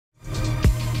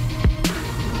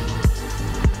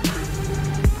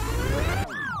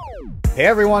Hey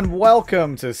everyone,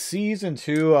 welcome to Season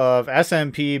 2 of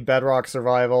SMP Bedrock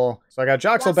Survival. So I got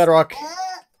Jaxel Bedrock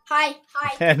Hi.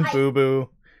 and Boo Boo.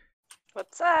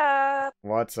 What's up?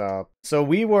 What's up? So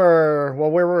we were, well,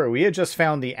 where were we? We had just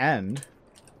found the end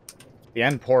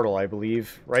portal, I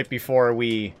believe, right before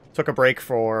we took a break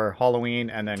for Halloween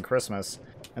and then Christmas.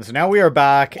 And so now we are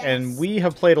back, and we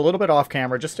have played a little bit off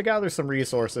camera just to gather some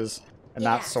resources and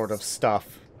that sort of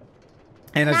stuff.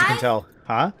 And as you can tell,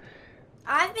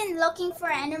 I've been looking for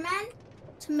Enderman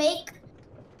to make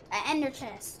an Ender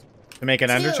chest. To make an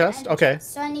Ender chest? Okay.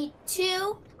 So I need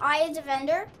 2 Eyes of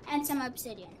Ender and some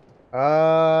obsidian.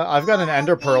 I've got an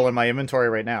Ender Pearl in my inventory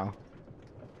right now.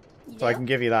 So I do? can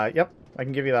give you that. Yep, I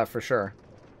can give you that for sure.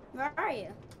 Where are you?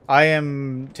 I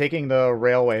am taking the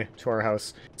railway to our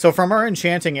house. So from our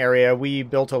enchanting area, we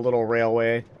built a little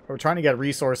railway. We're trying to get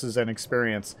resources and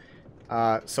experience.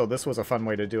 So this was a fun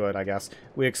way to do it, I guess.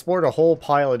 We explored a whole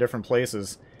pile of different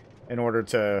places in order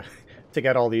to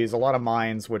get all these. A lot of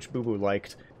mines, which Boo Boo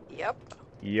liked.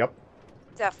 Yep.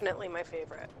 Definitely my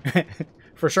favorite.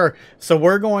 For sure. So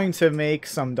we're going to make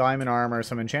some diamond armor,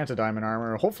 some enchanted diamond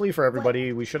armor. Hopefully for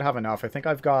everybody, we should have enough. I think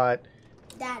I've got...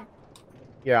 Dad.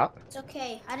 Yeah. It's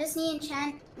okay. I just need to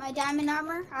enchant my diamond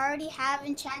armor. I already have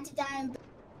enchanted diamond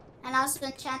and also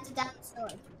enchanted diamond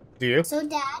sword. Do you? So,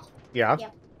 Dad. Yeah.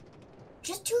 Yep.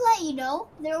 Just to let you know,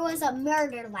 there was a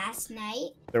murder last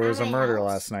night. There was a murder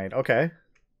last night. Okay.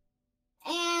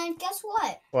 And guess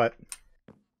what? What?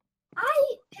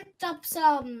 I picked up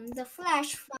the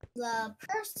flesh from the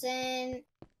person.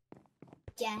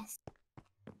 Guess.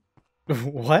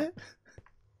 What?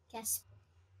 Gasp.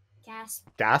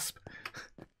 Gasp?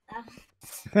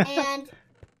 And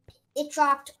it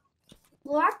dropped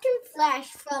rotten flesh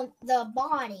from the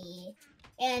body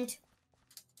and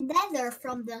leather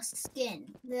from the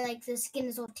skin. Like the skin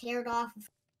is all teared off.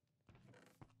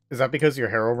 Is that because you're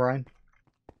Herobrine?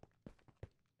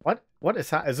 What? What is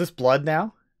that? Is this blood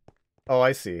now? Oh,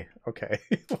 I see. Okay.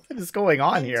 What is going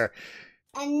on here?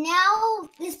 And now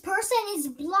this person is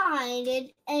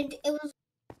blinded, and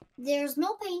there's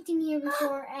no painting here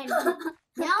before, and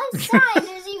now inside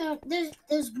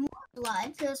there's more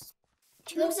blood. There's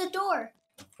a door.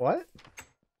 What?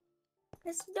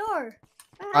 There's a door.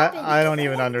 I don't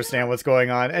even understand what's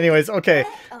going on. Anyways, okay.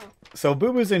 Oh. So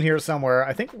Boo Boo's in here somewhere.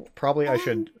 I think probably I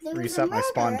should reset my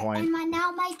spawn point. And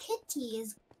now my kitty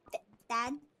is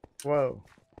Dad. Whoa.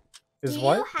 Is do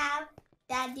what? You have,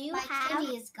 Dad, do you my have...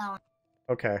 kitty is gone.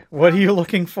 Okay. What are you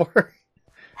looking for?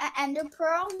 An Ender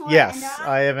Pearl? Yes, Ender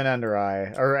I have an Ender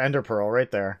Eye. Or Ender Pearl right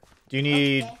there. Do you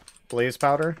need blaze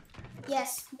powder?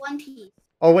 Yes, 1 piece.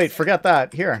 Oh, wait. Forget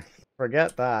that. Here.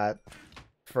 Forget that.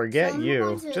 Forget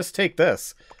you. Just take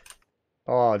this.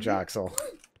 Oh, Jaxel.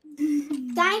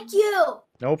 Thank you.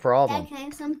 No problem. Dad, can I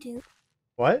have some too?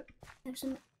 What? I have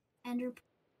some Ender.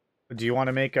 Do you want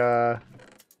to make an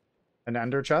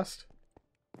Ender chest?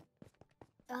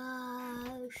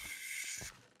 Because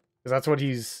that's what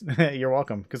he's... You're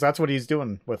welcome. Because that's what he's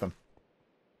doing with them.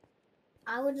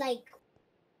 I would like...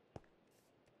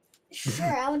 Sure,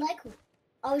 I would like...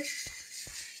 Oh,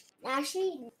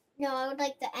 actually, no, I would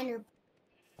like the Ender.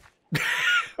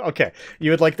 Okay.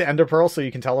 You would like the Ender Pearl so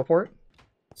you can teleport?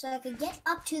 So I could get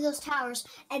up to those towers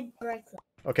and break them.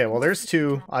 Okay, well there's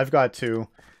 2. I've got 2.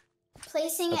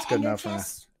 Placing an Ender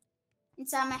chest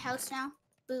inside my house now.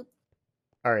 Boop.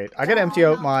 Alright, I gotta empty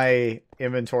out my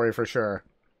inventory for sure.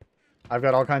 I've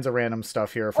got all kinds of random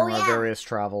stuff here from our various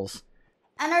travels.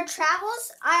 And our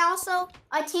travels,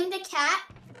 I teamed a cat.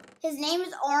 His name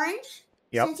is Orange.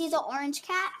 Yep. Since he's an orange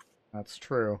cat. That's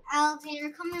true. Alexander,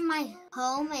 come in my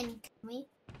home and kill me.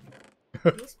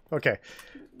 Okay.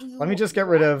 Let me just get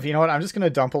rid of... You know what? I'm just gonna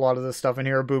dump a lot of this stuff in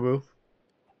here, Boo Boo.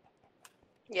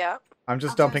 Yeah. I'm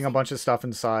just dumping a bunch of stuff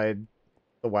inside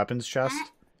the weapons chest.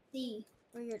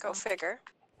 Go figure.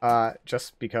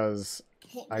 Just because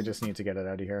I just need to get it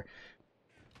out of here.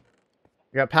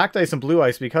 I got packed ice and blue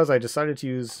ice because I decided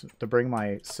to bring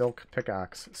my silk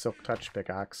touch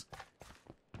pickaxe.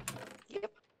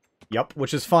 Yep,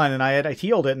 which is fun, and I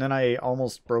healed it, and then I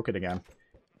almost broke it again.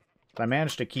 But I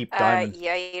managed to keep diamond.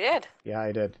 Yeah, you did. Yeah,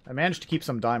 I did. I managed to keep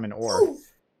some diamond ore,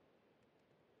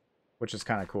 which is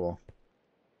kind of cool.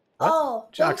 What? Oh,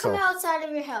 Jaxel. Don't come outside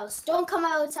of your house. Don't come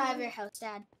outside of your house,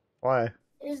 Dad. Why?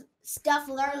 There's stuff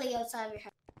literally outside of your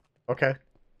house. Okay.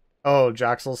 Oh,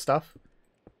 Jaxel's stuff?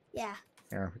 Yeah.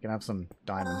 Here, we can have some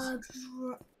diamonds.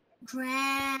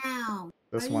 Drown.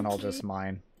 This one I'll just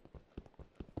mine.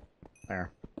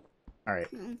 There. Alright.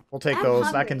 We'll take those.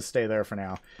 Hungry. That can stay there for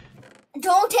now.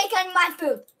 Don't take any of my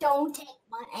food. Don't take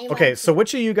my Okay, so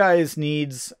which of you guys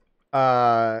needs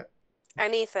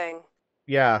anything.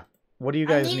 Yeah. What do you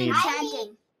guys need?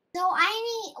 Enchanting. So all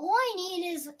I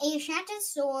need is a enchanted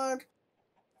sword,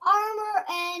 armor,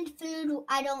 and food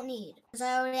I don't need. Because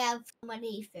I already have so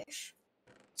many fish.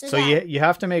 So you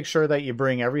have to make sure that you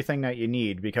bring everything that you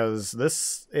need, because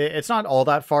it's not all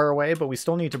that far away, but we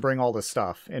still need to bring all this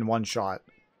stuff in one shot.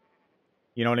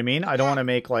 You know what I mean? I don't want to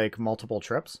make, like, multiple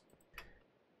trips.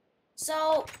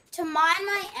 So, to mine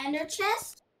my ender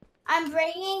chest, I'm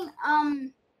bringing,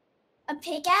 a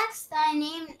pickaxe that I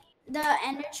named the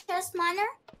ender chest miner.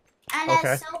 And Okay.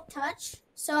 that's self-touch,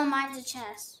 so it mines a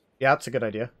chest. Yeah, that's a good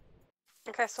idea.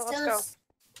 Okay, so let's go.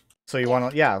 So you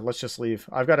want to... Yeah, let's just leave.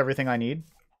 I've got everything I need.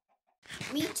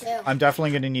 Me too. I'm definitely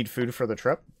going to need food for the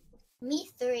trip. Me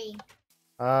 3.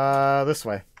 This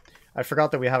way. I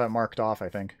forgot that we have it marked off, I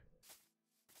think.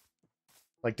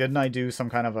 Like, didn't I do some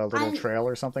kind of a little trail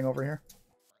or something over here?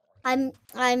 I'm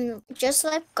just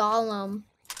like Gollum,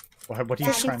 What are you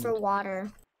fishing trying for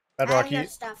water. Bedrock, you...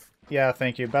 Stuff. Yeah,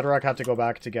 thank you. Bedrock had to go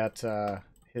back to get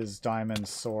his diamond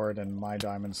sword and my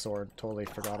diamond sword. Totally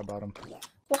forgot about him.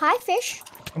 Well, hi, fish.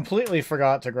 Completely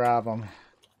forgot to grab them.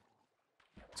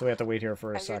 So we have to wait here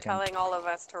for a And you're second. telling all of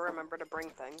us to remember to bring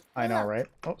things. I know, right?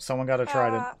 Oh, someone got a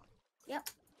trident. Yep.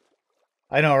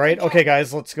 I know, right? Okay,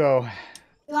 guys, let's go.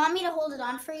 You want me to hold it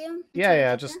on for you?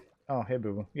 Yeah, just... Oh, hey,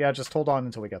 boo-boo. Yeah, just hold on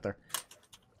until we get there.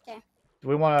 Okay. Do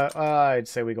we want to... I'd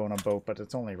say we go on a boat, but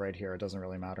it's only right here. It doesn't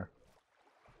really matter.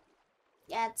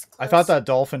 Yeah, it's close. I thought that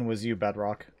dolphin was you,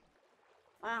 Bedrock.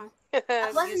 Wow.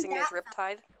 Using his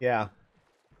riptide. Yeah.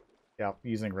 Yeah,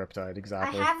 using Riptide,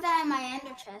 exactly. I have that in my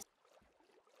ender chest.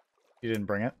 You didn't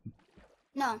bring it?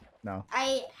 No. No.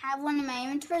 I have one in my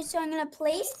inventory, so I'm going to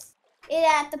place it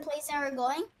at the place that we're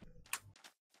going.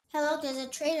 Hello, there's a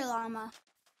trader llama.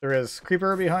 There is.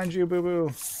 Creeper behind you,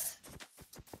 boo-boo.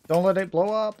 Don't let it blow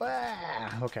up.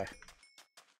 Ah, okay.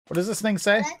 What does this thing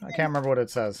say? I can't remember what it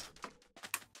says.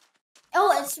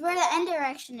 Oh, it's where the end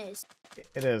direction is.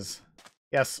 It is.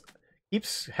 Yes.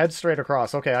 Head straight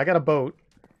across. Okay, I got a boat.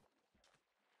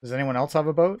 Does anyone else have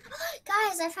a boat?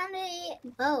 Guys, I found a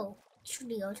bow. Should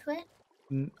we go to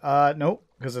it? Nope,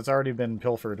 because it's already been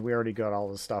pilfered. We already got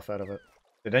all the stuff out of it.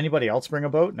 Did anybody else bring a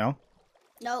boat? No?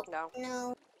 Nope. No.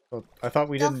 No. Well, I thought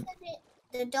we didn't...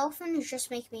 The dolphin is just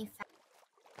making me fat.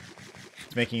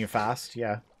 It's making you fast?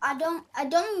 Yeah. I don't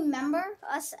remember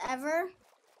us ever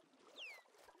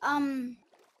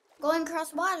going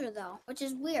across water though, which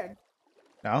is weird.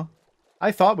 No?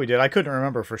 I thought we did. I couldn't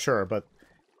remember for sure, but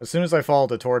as soon as I followed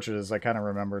the torches, I kind of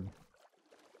remembered.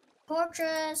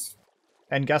 Fortress.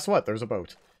 And guess what? There's a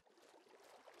boat.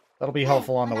 That'll be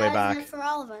helpful on the way back. For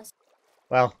all of us.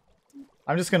 Well,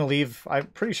 I'm just going to leave. I'm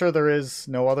pretty sure there is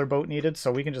no other boat needed,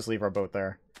 so we can just leave our boat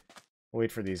there.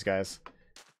 Wait for these guys.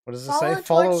 What does it say?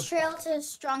 Follow the trail to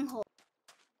stronghold.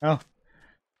 Oh.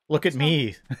 Look at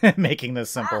me making this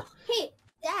simple. Hey,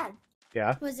 Dad.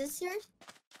 Yeah? Was this yours?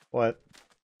 What?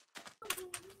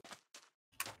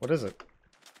 What is it?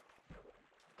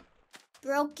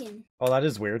 Broken. Oh, that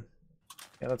is weird.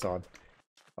 Yeah, that's odd.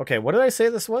 Okay, what did I say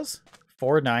this was?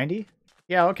 490?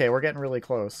 Yeah, okay, we're getting really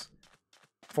close.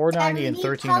 490 and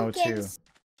 1302.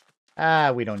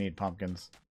 Ah, we don't need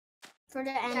pumpkins. For the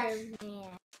Enderman.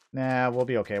 Nah, we'll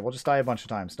be okay. We'll just die a bunch of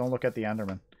times. Don't look at the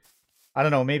Enderman. I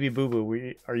don't know, maybe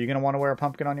Boo-Boo. Are you going to want to wear a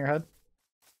pumpkin on your head?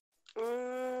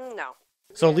 No.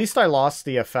 So at least I lost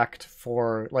the effect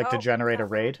for, like, to generate a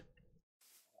raid.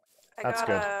 That's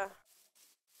good.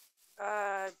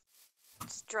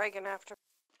 Dragon after.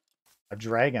 A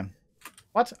dragon.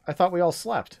 What? I thought we all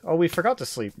slept. Oh, we forgot to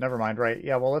sleep. Never mind, right.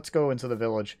 Yeah, well, let's go into the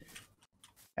village.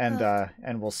 And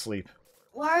we'll sleep.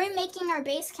 Why are we making our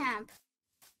base camp?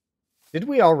 Did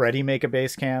we already make a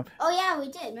base camp? Oh, yeah, we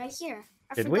did. Right here.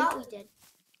 I forgot we did.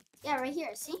 Yeah, right here.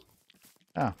 See?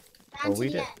 Oh. Well, we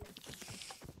did.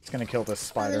 It's gonna kill this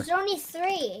spider. There's only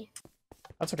 3.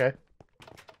 That's okay.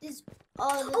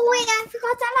 Oh, wait, I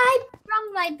forgot that I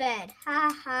brought my bed.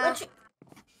 Ha ha.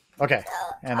 Okay,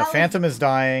 and the phantom is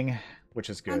dying, which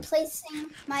is I'm good. placing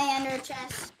my ender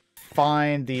chest.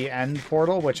 Find the end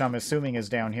portal, which I'm assuming is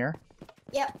down here.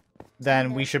 Yep.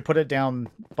 Then we should put it down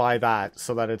by that,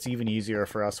 so that it's even easier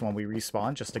for us when we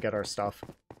respawn, just to get our stuff.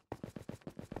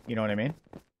 You know what I mean?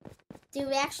 Did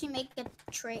we actually make a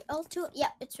trail to it? Yep,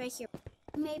 it's right here.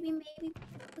 Maybe,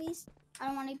 please. I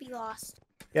don't want to be lost.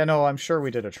 Yeah, no, I'm sure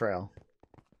we did a trail.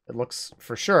 It looks,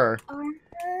 for sure,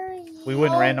 we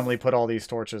wouldn't randomly put all these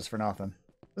torches for nothing.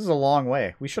 This is a long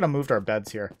way. We should have moved our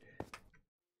beds here.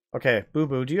 Okay,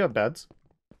 Boo-Boo, do you have beds?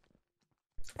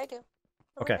 I do.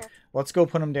 Okay, let's go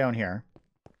put them down here.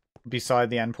 Beside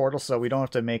the end portal, so we don't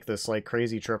have to make this, like,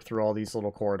 crazy trip through all these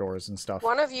little corridors and stuff.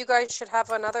 One of you guys should have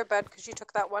another bed, because you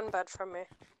took that one bed from me.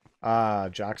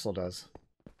 Jaxel does.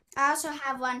 I also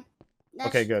have one.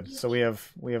 Okay, good. So we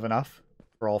have enough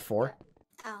for all 4.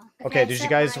 Oh. Okay, I did you set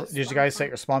guys my set spawn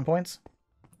your spawn points?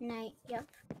 point. Yep.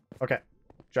 Okay.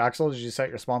 Jaxel, did you set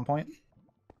your spawn point?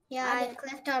 Yeah, I I did.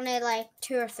 clicked on it like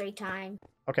 2 or 3 times.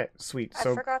 Okay, sweet. I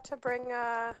So forgot to bring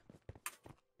a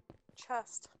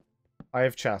chest. I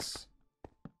have chests.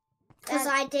 Because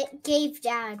I gave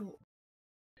Dad.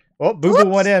 Oh, Boo Boo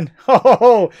went in.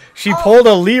 Oh, she pulled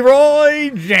a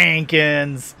Leroy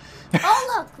Jenkins.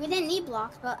 Oh look, we didn't need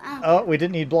blocks, but Oh, we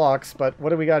didn't need blocks, but what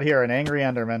do we got here? An angry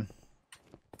Enderman.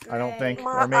 I don't think,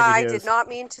 or maybe I he did is. not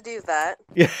mean to do that.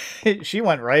 Yeah, she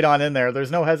went right on in there.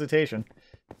 There's no hesitation.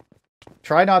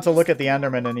 Try not to look at the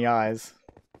Enderman in the eyes.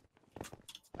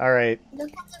 All right. Look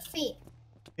at the feet.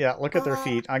 Yeah, look at their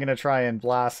feet. I'm gonna try and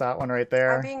blast that one right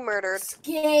there. I'm being murdered.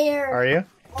 Scared. Are you?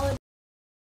 Oh.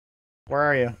 Where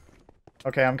are you?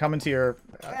 Okay, I'm coming to your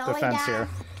Really defense down. here.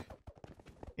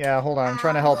 Yeah, hold on. I'm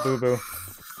trying to help Boo Boo.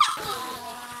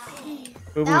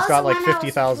 Boo Boo's was got the like one I was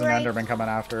 50,000 right- Endermen coming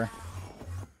after her.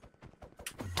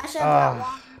 I should have brought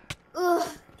Ah. one. Ugh.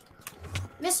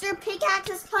 Mr. Pickaxe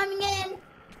is coming in.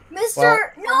 Mr. Well-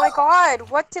 no. Oh my god,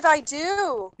 what did I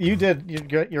do? You did.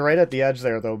 You're right at the edge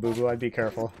there, though, Boo Boo. I'd be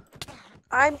careful.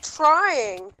 I'm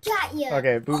trying. Got you.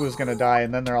 Okay, Boo Boo's gonna die,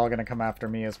 and then they're all gonna come after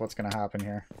me. Is what's gonna happen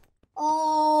here.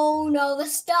 Oh no, the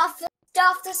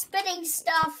spitting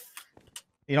stuff.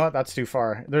 You know what? That's too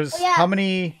far. There's Oh, yeah. how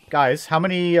many guys? How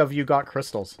many of you got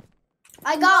crystals?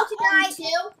 I got Multiply.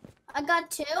 2. I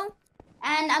got 2,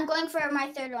 and I'm going for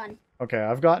my 3rd one. Okay,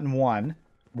 I've gotten 1.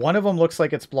 One of them looks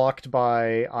like it's blocked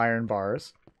by iron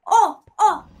bars. Oh,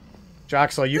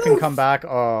 Jaxel, you can come back.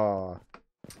 Oh,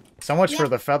 so much for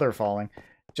the feather falling.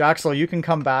 Jaxel, you can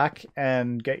come back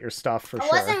and get your stuff for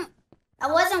sure.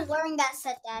 I wasn't wearing that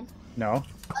set, Dad. No.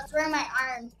 I was wearing my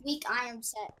weak iron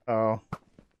set. Oh,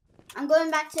 I'm going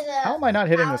back to the. how am I not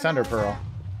hitting tower this ender that I pearl? had.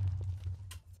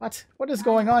 What? What is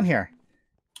going on here?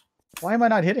 Why am I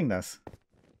not hitting this?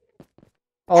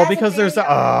 Oh, That's a because there's a. Wait,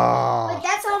 Oh.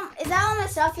 that's all. Is that all my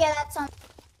stuff? Yeah, that's on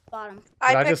the bottom.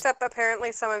 I I picked just- up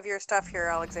apparently some of your stuff here,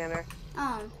 Alexander.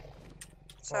 Oh.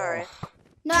 Sorry.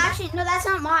 No, actually, no, that's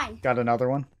not mine. Got another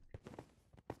one.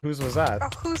 Whose was that? Oh,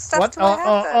 whose stuff What? do I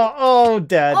have then?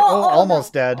 Dead. Oh,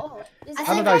 almost dead. Oh, is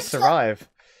How that- did I survive?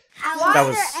 Why That are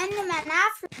was- there Endermen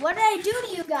after? What did I do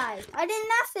to you guys? I did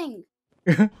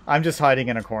nothing. I'm just hiding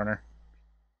in a corner.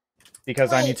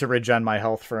 Because I need to regen my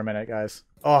health for a minute, guys.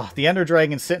 Oh, the Ender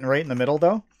Dragon's sitting right in the middle,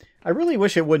 though. I really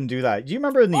wish it wouldn't do that. Do you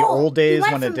remember in the Oh, old he days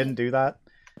went when for it me. didn't do that?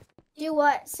 Do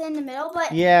what? Sit in the middle,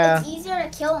 but Yeah. it's easier to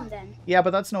kill him then. Yeah,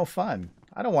 but that's no fun.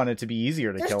 I don't want it to be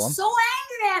easier to They're kill him. so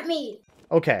angry at me.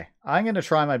 Okay, I'm going to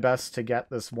try my best to get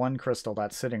this one crystal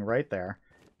that's sitting right there.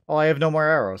 Oh, I have no more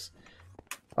arrows.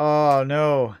 Oh,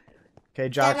 no. Okay,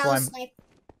 Jaxel, I'm...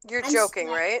 You're I'm joking,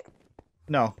 sniped. right?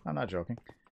 No, I'm not joking.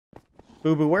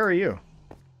 Boo Boo, where are you?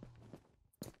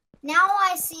 Now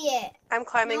I see it. I'm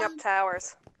climbing up No.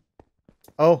 towers.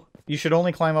 Oh, you should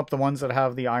only climb up the ones that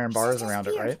have the iron bars around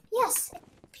it, right? Yes.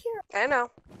 Pure. I know.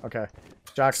 Okay.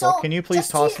 Jaxel, So, can you please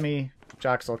just toss to- me...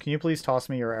 Jaxel, can you please toss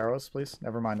me your arrows, please?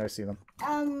 Never mind, I see them.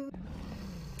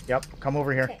 Yep, come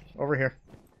over here. Okay. Over here.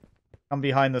 Come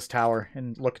behind this tower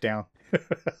and look down.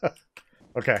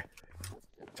 Okay.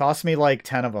 Toss me like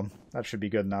 10 of them. That should be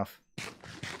good enough.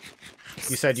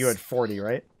 You said you had 40,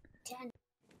 right? 10.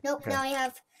 Nope, Okay. now I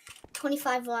have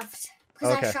 25 left.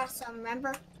 Because Okay. I shot some,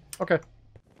 remember? Okay.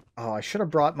 Oh, I should have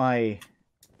brought my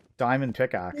diamond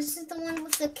pickaxe. This is the one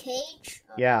with the cage.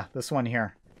 Yeah, this one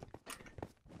here.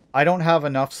 I don't have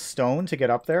enough stone to get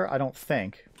up there, I don't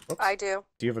think. Oops. I do.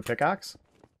 Do you have a pickaxe?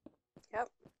 Yep.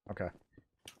 Okay.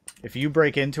 If you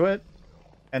break into it,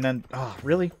 and then... Oh,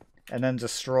 really? And then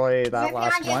destroy that Right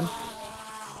last behind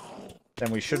one, you.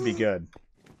 then we should be good.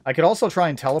 I could also try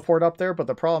and teleport up there, but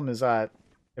the problem is that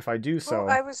if I do so...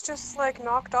 Well, I was just like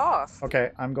knocked off.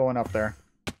 Okay, I'm going up there.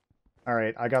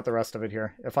 Alright, I got the rest of it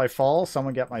here. If I fall,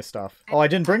 someone get my stuff. Oh, I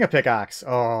didn't bring a pickaxe.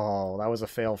 Oh, that was a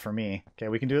fail for me. Okay,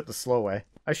 we can do it the slow way.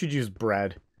 I should use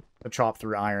bread to chop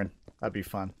through iron. That'd be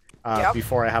fun. Yep.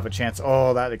 Before I have a chance.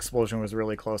 Oh, that explosion was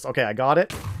really close. Okay, I got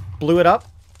it. Blew it up.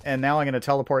 And now I'm going to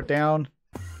teleport down.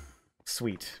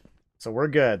 Sweet. So we're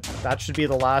good. That should be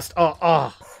the last...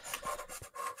 Oh.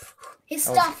 His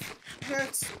Oh. stuff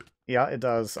hurts. Yeah, it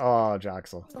does. Oh,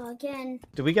 Jaxel. Again.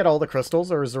 Did we get all the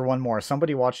crystals, or is there one more?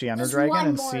 Somebody watch the Ender There's Dragon one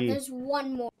and more. see... There's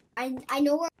one more. I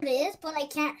know where it is, but I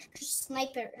can't just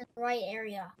snipe it in the right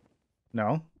area.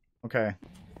 No? Okay.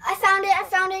 I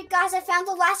found it, guys. I found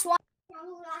the last one. I found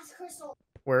the last crystal.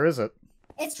 Where is it?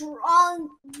 It's on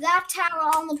that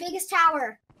tower, on the biggest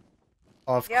tower.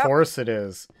 Of Yep. course it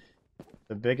is.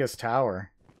 The biggest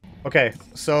tower. Okay,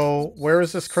 so where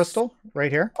is this crystal?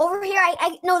 Right here? Over here,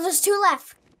 I no, there's 2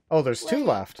 left. Oh, there's 2 Wait.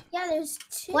 left. Yeah, there's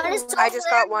 2. What is I just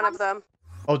got one of them.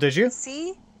 Oh, did you?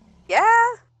 See? Yeah.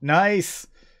 Nice.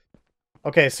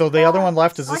 Okay, so the other one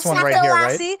left is this What's one that right the here, last-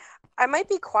 right? See? I might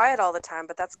be quiet all the time,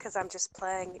 but that's because I'm just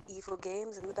playing evil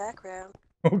games in the background.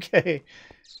 Okay.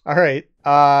 All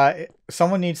right.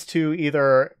 Someone needs to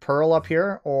either pearl up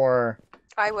here or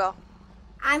I will.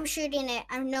 I'm shooting it.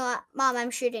 Mom, I'm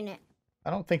shooting it.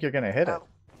 I don't think you're gonna hit it. Oh.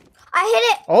 I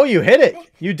hit it. Oh, you hit it.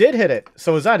 You did hit it.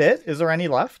 So is that it? Is there any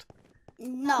left?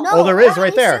 No. Oh, there is I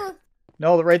right there. still-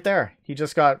 No, right there. He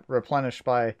just got replenished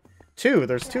by 2.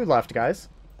 There's 2 left, guys.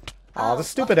 Oh, the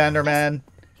stupid Enderman.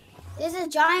 There's a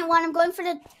giant one. I'm going for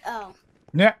the. Oh.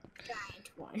 Yeah.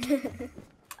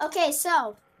 Okay,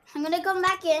 so I'm gonna go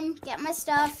back in, get my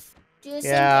stuff. Do the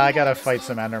same Yeah, thing I gotta that fight did.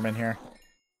 some Endermen here.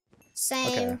 Same.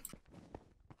 Okay.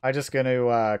 I'm just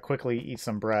gonna quickly eat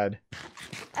some bread.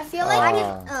 I feel like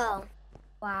Oh.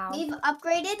 Wow. we've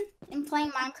upgraded in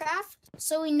playing Minecraft,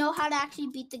 so we know how to actually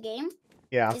beat the game.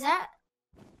 Yeah. Is that?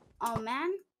 Oh man,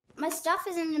 my stuff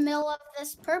is in the middle of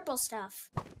this purple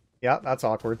stuff. Yeah, that's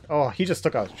awkward. Oh, he just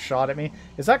took a shot at me.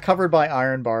 Is that covered by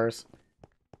iron bars?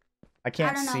 I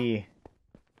can't don't know. see.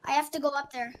 I have to go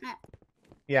up there.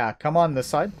 Yeah, come on this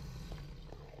side.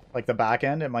 Like the back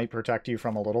end, it might protect you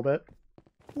from a little bit.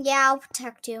 Yeah, I'll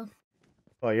protect you.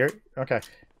 Well, you're... Okay.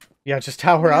 Yeah, just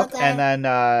tower up, Okay. and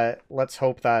then let's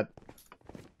hope that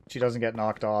she doesn't get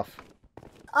knocked off.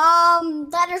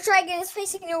 That dragon is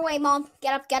facing your way, Mom.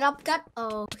 Get up, get up, get.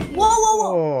 Oh. Whoa, whoa,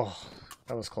 whoa! Oh,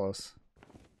 that was close.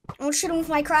 I'm gonna shoot him with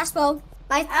my crossbow.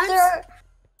 My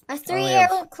I 3 only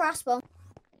have- arrow crossbow.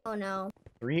 Oh no.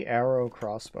 3 arrow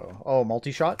crossbow. Oh,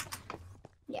 multi-shot?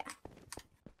 Yeah.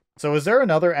 So is there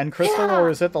another end crystal, or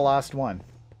is it the last one?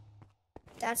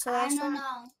 That's the I last don't one.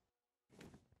 know.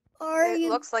 Are It you?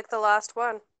 looks like the last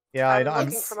one. Yeah, I'm I'm...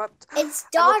 looking from up. It's I'm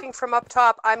dark. looking from up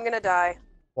top. I'm gonna die.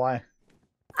 Why?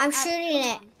 I'm shooting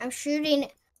it. I'm shooting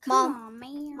it. Come Mom. on,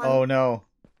 man. Oh, no.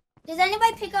 Does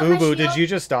anybody pick up Boo my Boo, shield? did you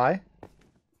just die?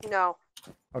 No,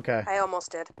 Okay. I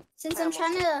almost did. Since I I'm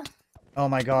trying to. Oh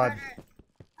my god.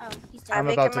 Oh, he's I'm dead. I'm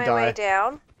about making to my way die.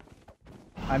 down.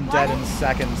 I'm What? dead in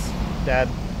seconds. Dead.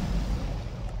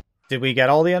 Did we get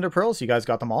all the ender pearls? You guys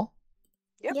got them all?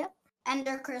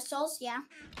 Ender crystals, yeah.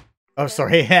 Oh,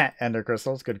 sorry. Ender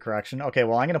crystals. Good correction. Okay,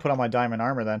 well, I'm going to put on my diamond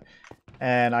armor then.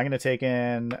 And I'm going to take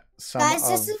in some Guys, of...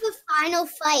 this is the final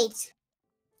fight.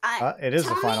 it is the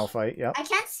Tell me- final fight, yep. I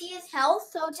can't see his health,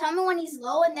 so tell me when he's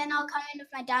low, and then I'll come in with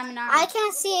my diamond armor. I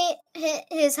can't see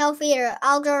his health either.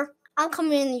 I'll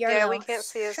come in your Yeah, we house. can't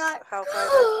see his Shut- health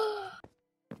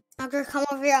either. Alger, come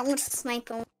over here. I'm gonna snipe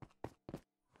him.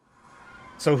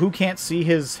 So who can't see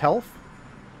his health?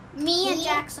 Me and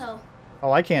Jaxo.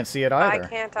 Oh, I can't see it I either.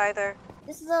 can't either.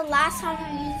 This is the last time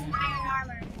I'm using iron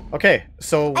armor. Okay,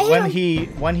 so I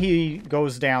hit when he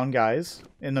goes down, guys,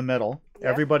 in the middle, Yeah.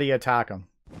 everybody attack him.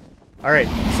 All right,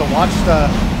 so watch the...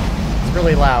 It's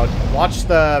really loud. Watch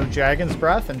the dragon's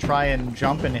breath and try and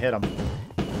jump and hit him.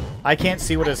 I can't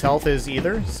see what his health is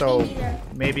either, so Me neither.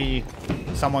 maybe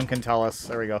someone can tell us.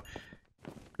 There we go.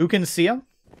 Who can see him?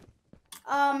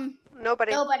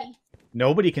 Nobody. Nobody.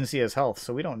 Nobody can see his health,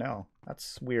 so we don't know.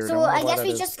 That's weird. So wonder I why guess that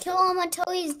we is. just kill him until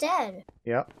he's dead.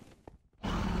 Yep.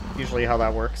 Usually how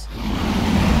that works.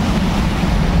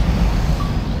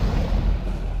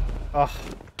 Ugh.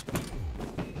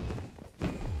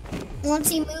 Once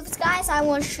he moves, guys, I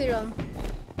want to shoot him.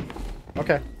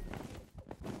 Okay.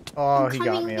 Oh, I'm he got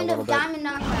coming me a in little with bit. diamond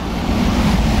armor.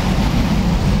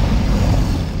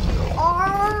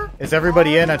 Or Is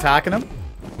everybody in attacking him?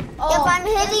 Oh, if I'm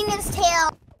hitting his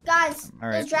tail. guys, All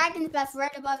there's right. dragon's breath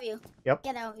right above you. Yep.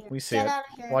 Get out of here. We see Get it. out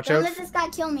of here. Watch Don't out. let this guy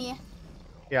kill me.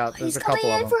 Yeah, there's He's a coming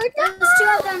couple in of for them. a There's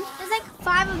 2 of them. There's like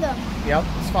 5 of them. Yep,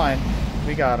 it's fine.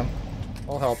 We got him.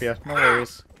 I'll help you. No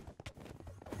worries.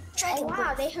 Oh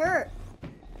wow, they hurt.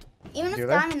 Even Do with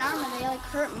they? diamond armor, they like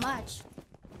hurt much.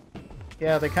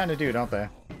 Yeah, they kind of do, don't they?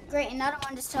 Great, another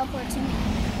one just teleported to me.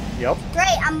 Yep.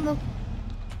 Great, I'm.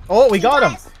 Oh, we got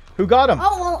him. guys. Who got him?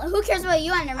 Oh well, who cares about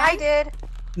you, Enderman? I did.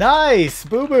 Nice,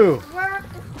 Boo Boo. Get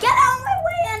out of my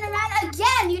way, Enderman!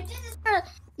 Again, you did this for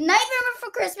Nightmare for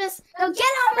Christmas. Now get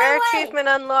out of Rare my way! achievement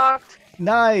unlocked.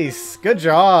 Nice. Good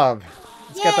job.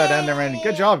 Let's get that Enderman.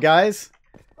 Good job, guys.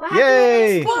 What happened to my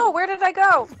Yay. XP? Whoa, where did I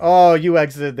go? Oh, you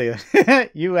exited the.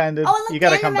 You ended. Oh, look, You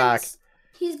gotta the come back. Enderman's-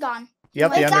 He's gone.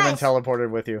 Yep, the Wait, Enderman guys. teleported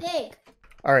with you. Big.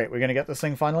 All right, we're gonna get this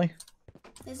thing finally.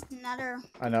 There's another.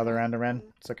 Another Enderman.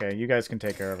 It's okay. You guys can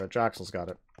take care of it. Jaxel's got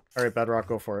it. All right, Bedrock,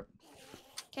 go for it.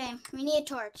 Okay, we need a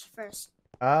torch first.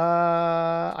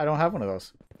 I don't have one of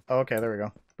those. Oh, okay, there we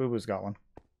go. Boo Boo's got one.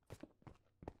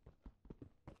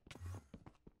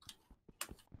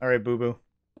 Alright, Boo-Boo.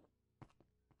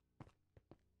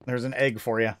 There's an egg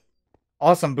for you.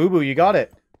 Awesome, Boo-Boo, you got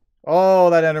it. Oh,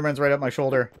 that Enderman's right up my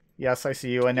shoulder. Yes, I see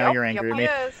you, and now you're angry at me.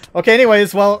 Okay,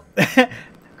 anyways, well,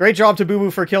 great job to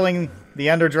Boo-Boo for killing the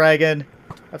Ender Dragon.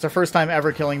 That's our first time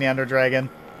ever killing the Ender Dragon.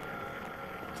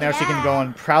 Now she can go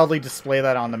and proudly display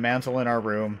that on the mantle in our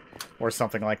room, or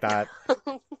something like that.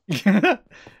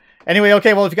 Anyway,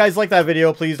 okay, well, if you guys like that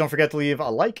video, please don't forget to leave a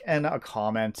like and a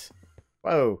comment.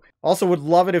 Whoa. Also, would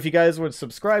love it if you guys would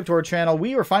subscribe to our channel.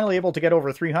 We were finally able to get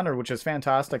over 300, which is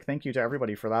fantastic. Thank you to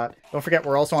everybody for that. Don't forget,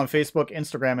 we're also on Facebook,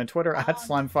 Instagram, and Twitter at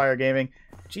Slimefire Gaming.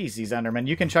 Jeez, these Endermen.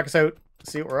 You can check us out,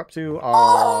 see what we're up to.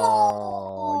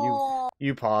 Oh,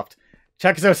 you popped.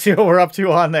 Check us out, see what we're up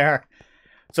to on there.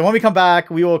 So when we come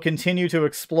back, we will continue to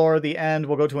explore the end.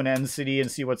 We'll go to an end city and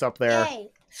see what's up there. Hey,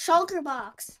 shulker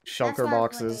box. Shulker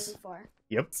boxes.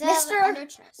 Yep.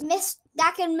 Miss,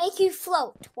 that can make you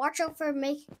float. Watch out for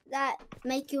make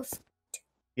you float.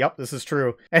 Yep, this is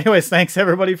true. Anyways, thanks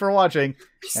everybody for watching,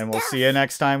 and we'll see you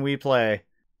next time we play.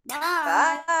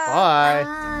 Bye.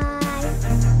 Bye.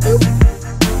 Bye.